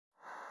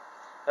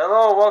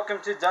Hello, welcome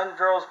to Dun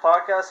Girls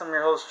Podcast. I'm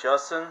your host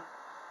Justin.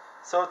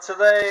 So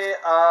today,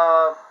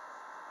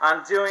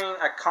 I'm doing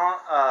a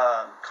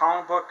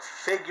comic book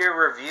figure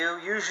review.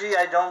 Usually,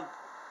 I don't.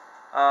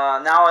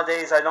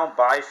 Nowadays, I don't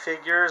buy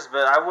figures,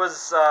 but I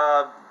was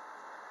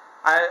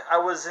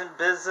in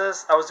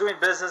business. I was doing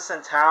business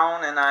in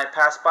town, and I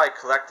passed by a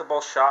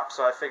collectible shop.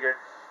 So I figured,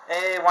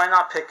 hey, why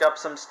not pick up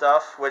some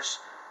stuff? Which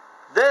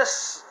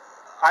this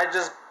I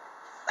just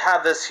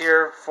have this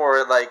here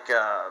for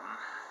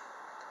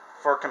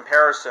for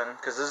comparison,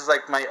 because this is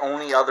like my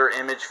only other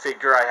image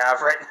figure I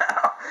have right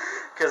now.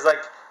 Because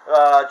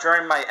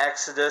during my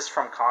exodus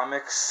from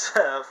comics,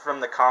 from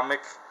the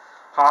comic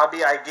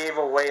hobby, I gave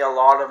away a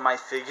lot of my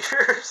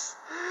figures.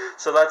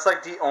 So that's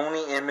like the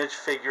only image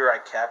figure I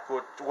kept.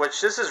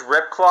 Which this is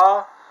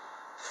Ripclaw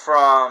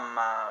from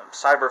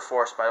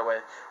Cyberforce, by the way.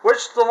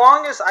 Which the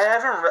longest I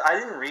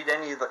didn't read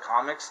any of the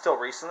comics till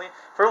recently.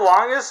 For the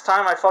longest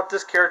time, I thought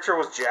this character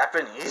was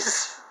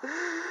Japanese.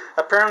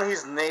 Apparently,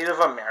 he's Native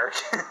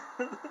American,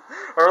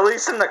 or at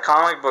least in the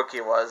comic book he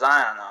was.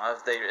 I don't know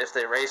if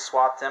they race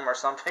swapped him or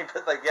something.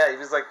 But yeah, he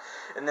was like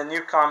in the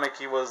new comic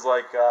he was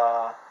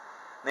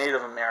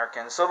Native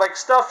American. So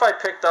stuff I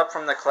picked up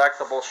from the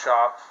collectible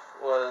shop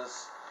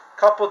was a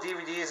couple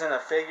DVDs and a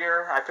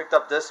figure. I picked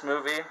up this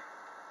movie,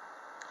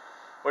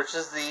 which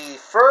is the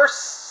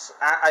first,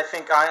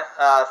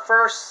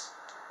 first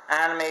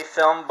anime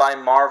film by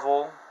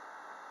Marvel,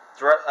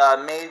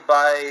 made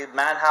by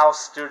Madhouse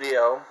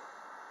Studio.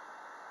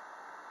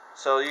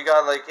 So you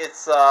got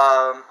it's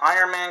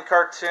Iron Man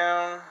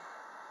cartoon,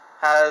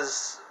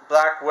 has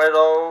Black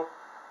Widow,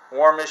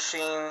 War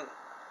Machine,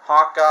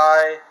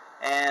 Hawkeye,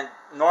 and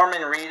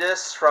Norman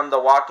Reedus from The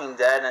Walking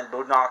Dead and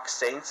Boondock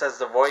Saints as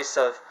the voice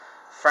of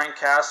Frank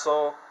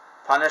Castle,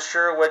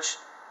 Punisher, which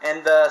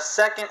in the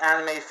second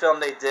anime film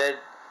they did,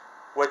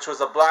 which was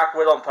a Black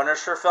Widow and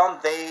Punisher film,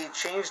 they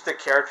changed the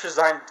character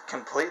design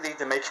completely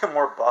to make him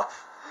more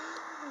buff.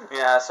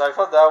 Yeah, so I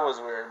thought that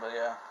was weird, but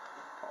yeah.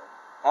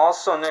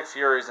 Also, Nick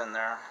Fury's in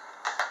there.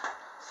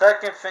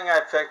 Second thing I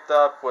picked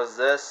up was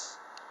this,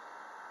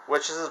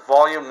 which is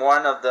volume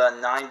 1 of the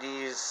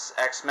 90s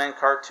X-Men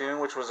cartoon,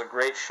 which was a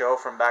great show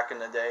from back in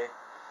the day.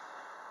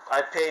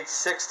 I paid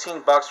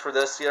 $16 for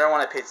this. The other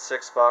one I paid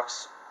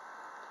 $6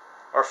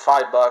 or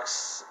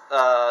 $5.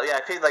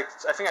 I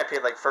think I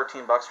paid like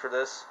 $13 for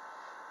this.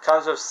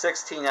 Comes with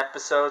 16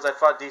 episodes. I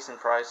thought decent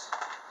price.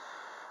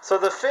 So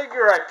the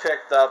figure I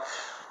picked up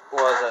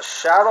was a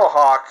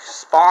Shadowhawk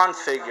Spawn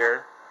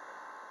figure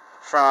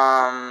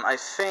from, I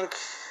think,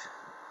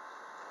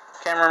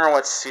 can't remember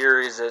what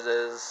series it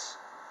is.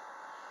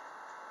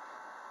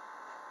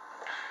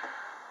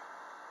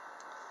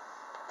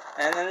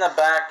 And in the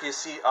back you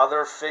see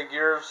other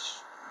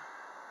figures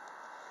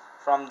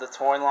from the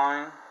toy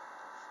line.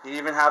 You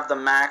even have the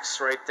Max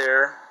right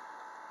there.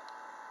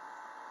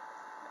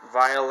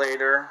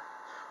 Violator.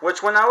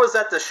 Which when I was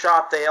at the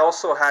shop they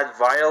also had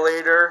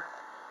Violator,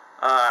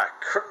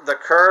 the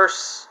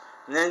Curse,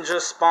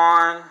 Ninja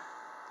Spawn,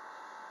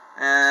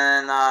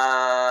 and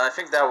I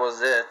think that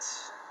was it.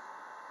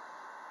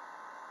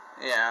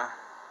 Yeah.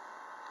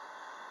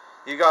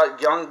 You got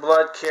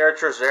Youngblood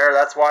characters there.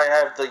 That's why I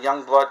have the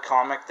Youngblood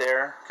comic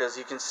there, because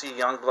you can see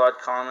Youngblood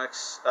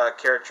comics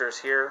characters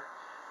here.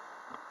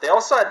 They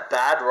also had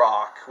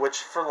Badrock, which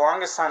for the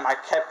longest time I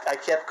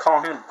kept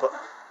calling him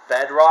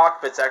Bedrock,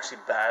 but it's actually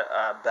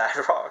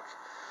Badrock.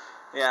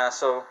 Yeah,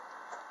 so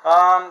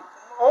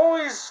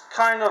always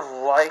kind of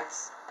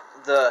liked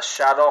the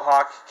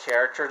Shadowhawk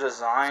character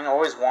design.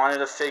 Always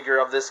wanted a figure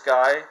of this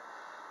guy.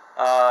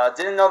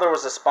 Didn't know there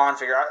was a Spawn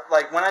figure.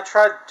 When I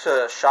tried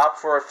to shop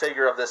for a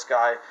figure of this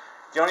guy,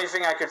 the only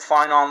thing I could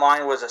find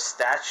online was a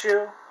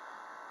statue.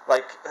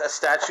 Like a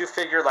statue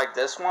figure like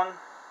this one.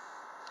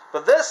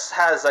 But this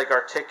has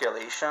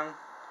articulation.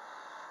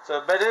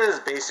 But it is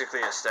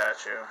basically a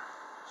statue.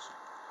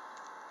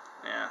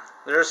 Yeah.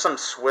 There's some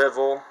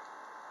swivel.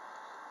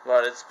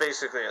 But it's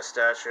basically a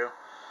statue.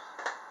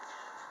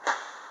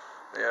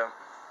 Yeah.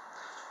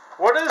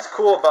 What is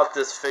cool about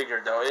this figure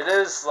though, it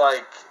is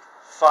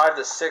 5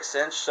 to 6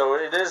 inch, so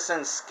it is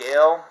in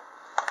scale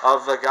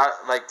of a guy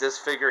like this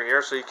figure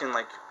here, so you can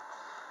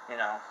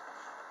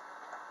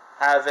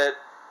have it,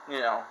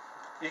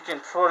 you can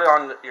put it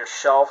on your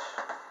shelf,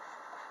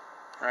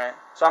 right?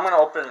 So I'm gonna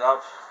open it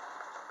up.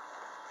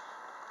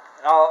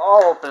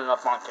 I'll open it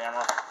up on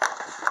camera.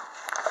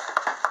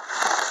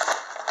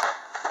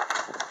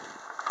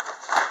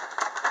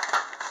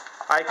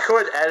 I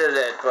could edit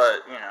it,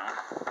 but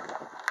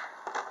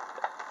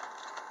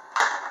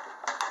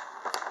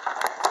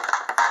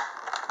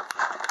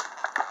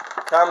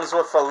comes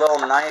with a little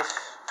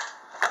knife,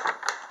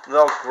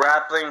 little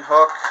grappling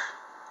hook,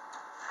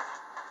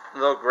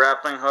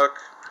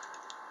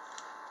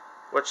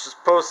 which is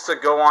supposed to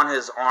go on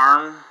his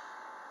arm.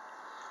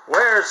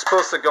 Where it's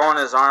supposed to go on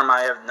his arm,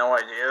 I have no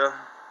idea,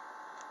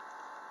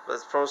 but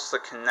it's supposed to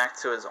connect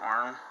to his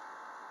arm.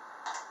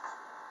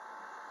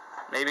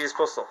 Maybe he's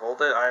supposed to hold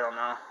it, I don't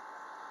know.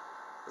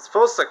 It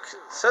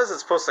says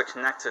it's supposed to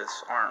connect to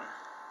his arm.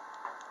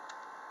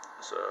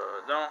 So,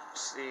 don't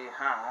see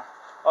how.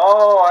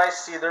 Oh, I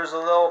see. There's a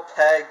little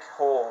peg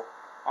hole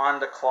on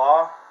the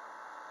claw.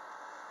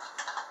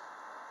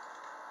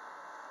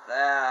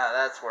 Ah,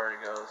 that's where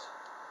it goes.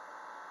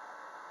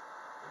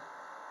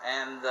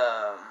 And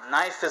the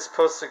knife is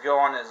supposed to go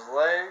on his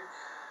leg,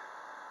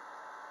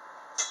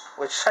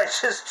 which I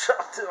just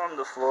dropped it on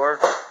the floor.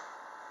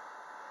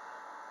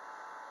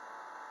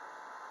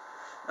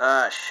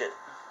 Ah, shit.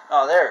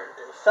 Oh, there.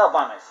 It fell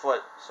by my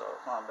foot, so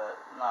it's not bad.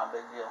 Not a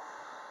big deal.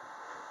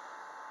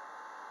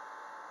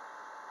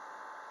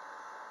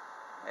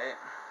 Okay.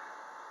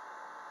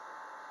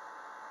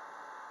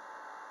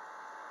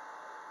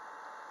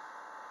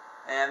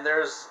 And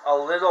there's a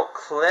little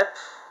clip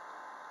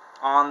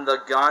on the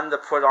gun to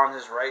put on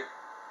his right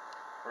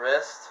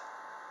wrist.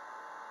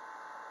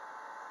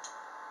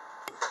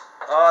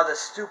 Oh, the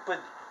stupid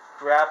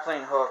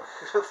grappling hook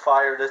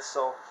fired it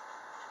so.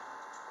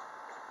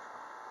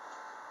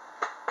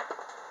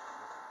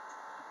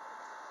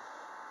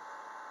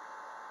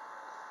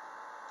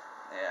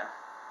 Yeah.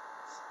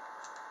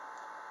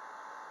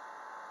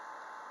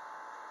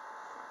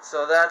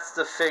 So that's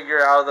the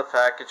figure out of the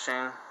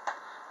packaging.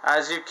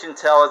 As you can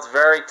tell, it's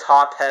very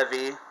top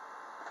heavy.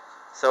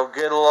 So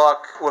good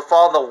luck with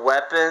all the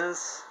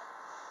weapons.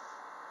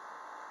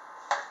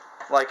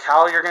 Like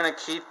how you're gonna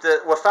keep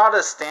the without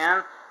a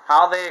stand.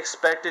 How they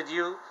expected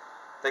you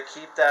to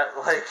keep that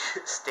like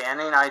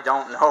standing, I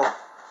don't know.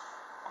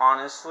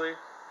 Honestly.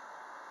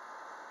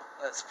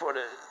 Let's put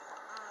it.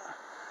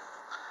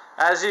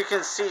 As you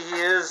can see, he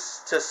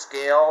is to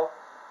scale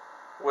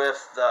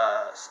with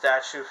the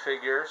statue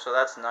figure, so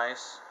that's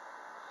nice.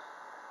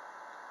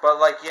 But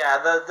like, yeah,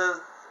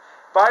 the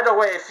by the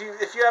way, if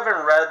you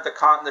haven't read the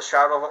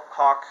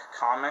Shadowhawk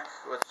comic,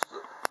 which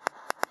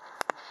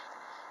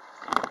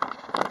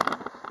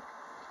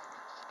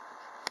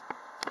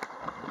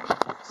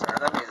sorry,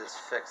 let me just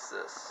fix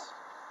this.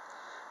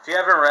 If you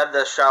haven't read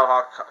the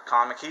Shadowhawk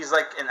comic, he's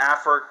like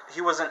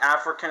he was an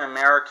African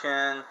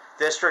American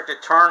district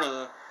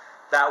attorney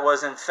that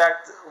was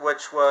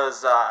which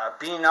was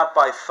beaten up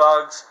by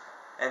thugs,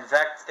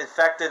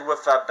 infected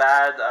with a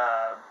bad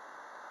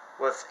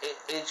with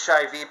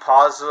HIV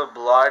positive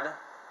blood,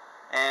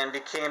 and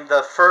became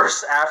the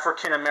first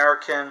African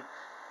American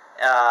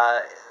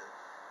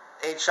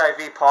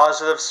HIV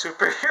positive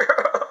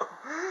superhero.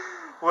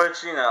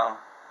 Which, you know,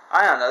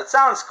 I don't know. It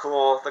sounds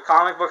cool. The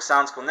comic book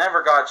sounds cool.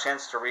 Never got a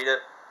chance to read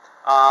it.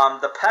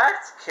 The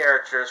Pact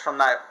characters from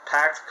that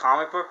Pact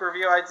comic book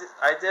review I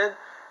did,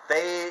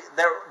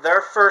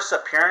 their first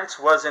appearance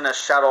was in a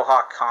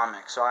Shadowhawk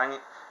comic. So I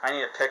need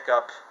to pick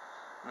up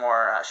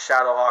more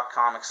Shadowhawk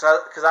comics,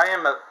 because I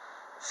am a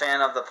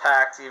fan of the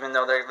Pact, even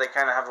though they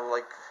kind of have a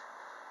like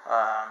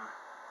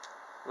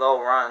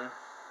low run.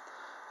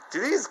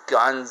 Do these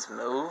guns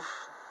move?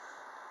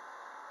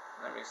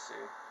 Let me see.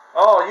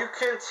 Oh, you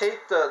can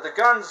take the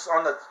guns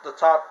on the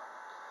top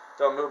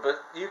don't move,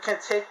 but you can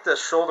take the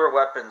shoulder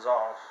weapons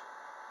off.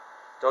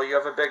 Though you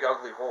have a big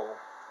ugly hole.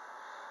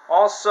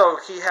 Also,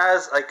 he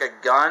has like a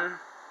gun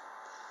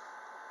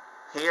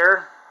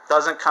here.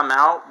 Doesn't come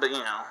out, but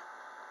you know,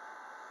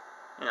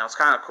 it's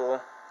kind of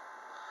cool.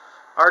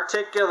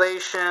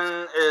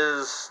 Articulation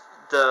is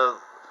wow,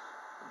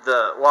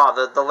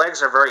 the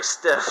legs are very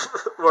stiff.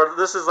 Or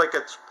this is like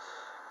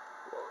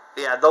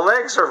yeah, the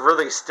legs are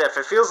really stiff.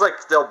 It feels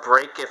like they'll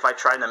break if I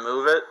try to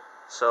move it.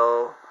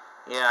 So,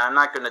 yeah, I'm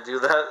not going to do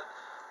that.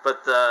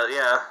 But,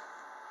 yeah.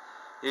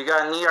 You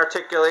got knee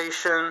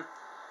articulation.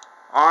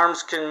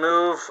 Arms can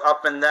move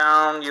up and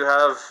down. You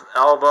have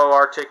elbow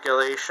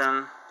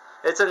articulation.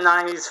 It's a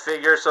 90s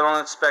figure, so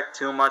don't expect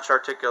too much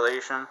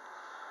articulation.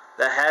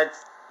 The head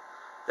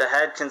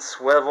can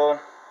swivel.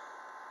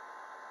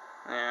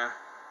 Yeah.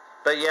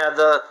 But, yeah,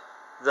 the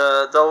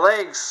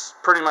legs,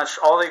 pretty much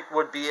all they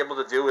would be able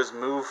to do is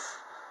move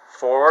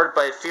forward,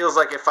 but it feels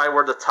like if I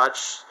were to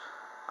touch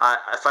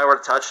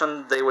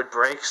them, they would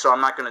break, so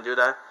I'm not going to do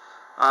that.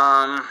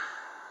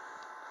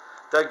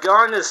 The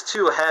gun is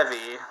too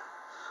heavy,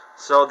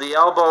 so the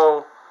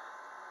elbow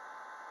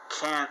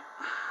can't.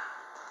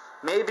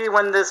 Maybe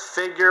when this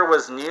figure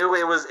was new,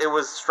 it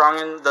was strong,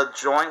 and the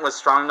joint was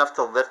strong enough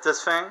to lift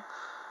this thing,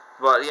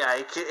 but yeah,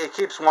 it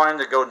keeps wanting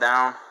to go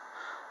down.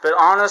 But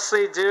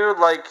honestly, dude,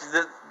 like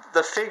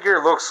the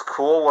figure looks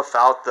cool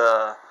without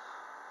the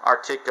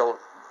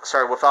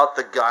without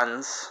the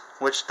guns,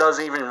 which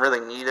doesn't even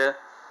really need it.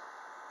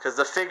 Because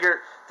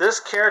this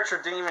character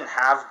didn't even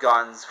have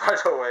guns, by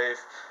the way,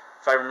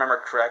 if I remember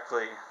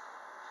correctly.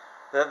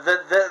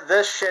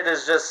 This shit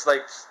is just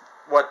like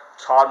what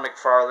Todd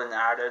McFarlane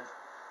added,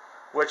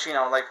 which, you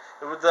know, like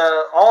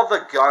all the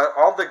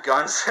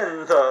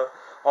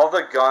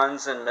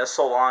guns and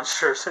missile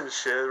launchers and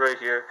shit right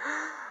here,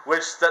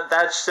 which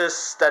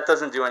that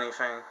doesn't do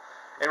anything.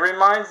 It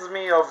reminds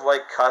me of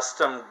like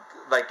custom,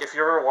 like if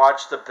you ever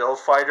watched the Build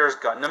Fighters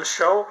Gundam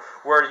show,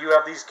 where you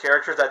have these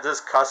characters that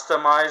just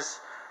customize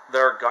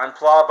their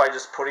gunpla by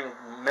just putting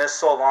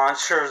missile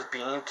launchers,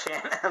 beam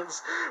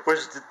cannons, which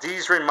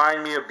these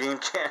remind me of beam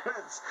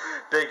cannons,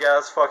 big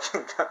ass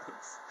fucking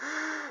guns.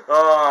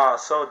 Oh,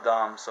 so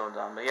dumb.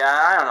 But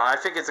yeah, I don't know. I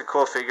think it's a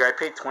cool figure. I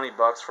paid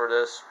 $20 for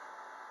this.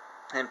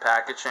 in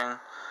packaging.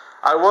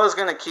 I was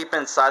gonna keep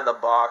inside the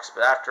box,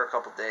 but after a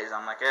couple days,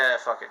 I'm like,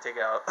 fuck it, take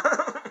it out.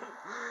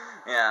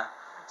 Yeah.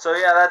 So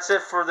yeah, that's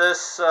it for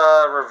this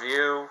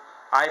review.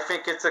 I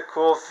think it's a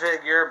cool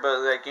figure,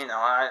 but like, you know,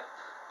 I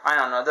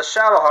don't know. The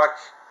Shadowhawk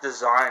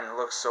design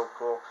looks so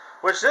cool.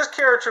 Which this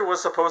character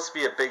was supposed to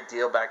be a big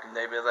deal back in the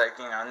day, but like,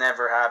 you know,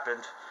 never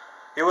happened.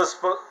 It was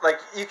like,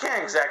 you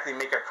can't exactly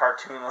make a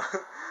cartoon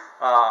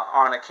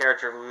on a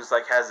character who's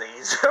like has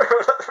AIDS or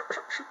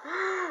whatever.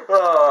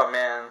 Oh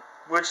man.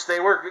 Which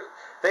there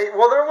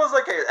was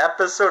like an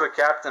episode of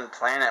Captain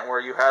Planet where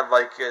you had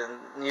like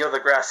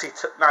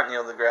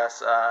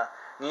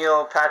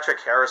Neil Patrick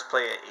Harris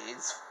play an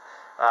AIDS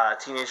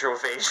teenager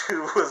with AIDS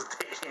who was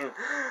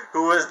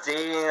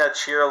dating a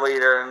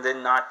cheerleader and did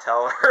not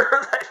tell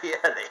her that he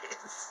had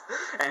AIDS,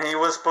 and he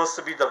was supposed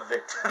to be the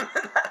victim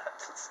in that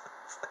episode.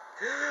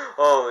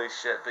 Holy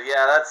shit! But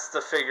yeah, that's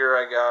the figure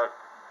I got.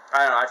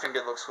 I don't know, I think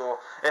it looks cool.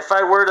 If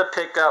I were to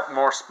pick up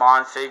more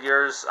Spawn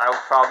figures, I would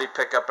probably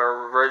pick up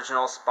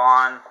original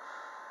Spawn,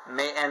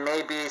 and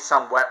maybe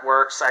some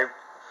Wetworks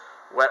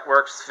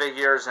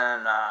figures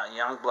and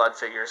Youngblood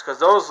figures, because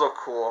those look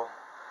cool.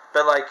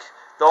 But like,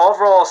 the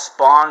overall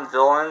Spawn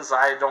villains,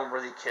 I don't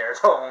really care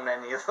to own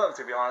any of them,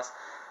 to be honest.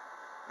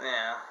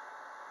 Yeah.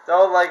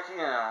 Though, like, you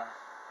know,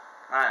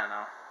 I don't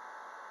know.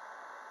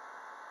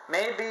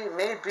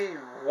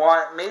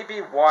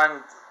 Maybe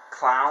one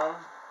clown.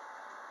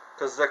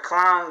 Because the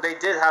clown, they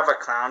did have a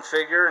clown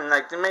figure, and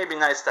like, it may be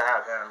nice to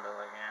have him, but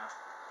like, yeah.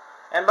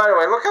 And by the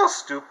way, look how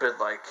stupid,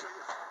 like,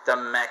 the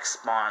mech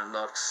Spawn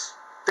looks.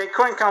 They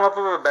couldn't come up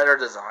with a better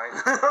design.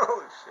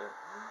 Holy shit.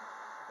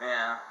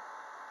 Yeah.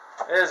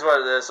 It is what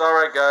it is.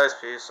 Alright guys,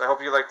 peace. I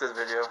hope you liked this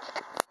video.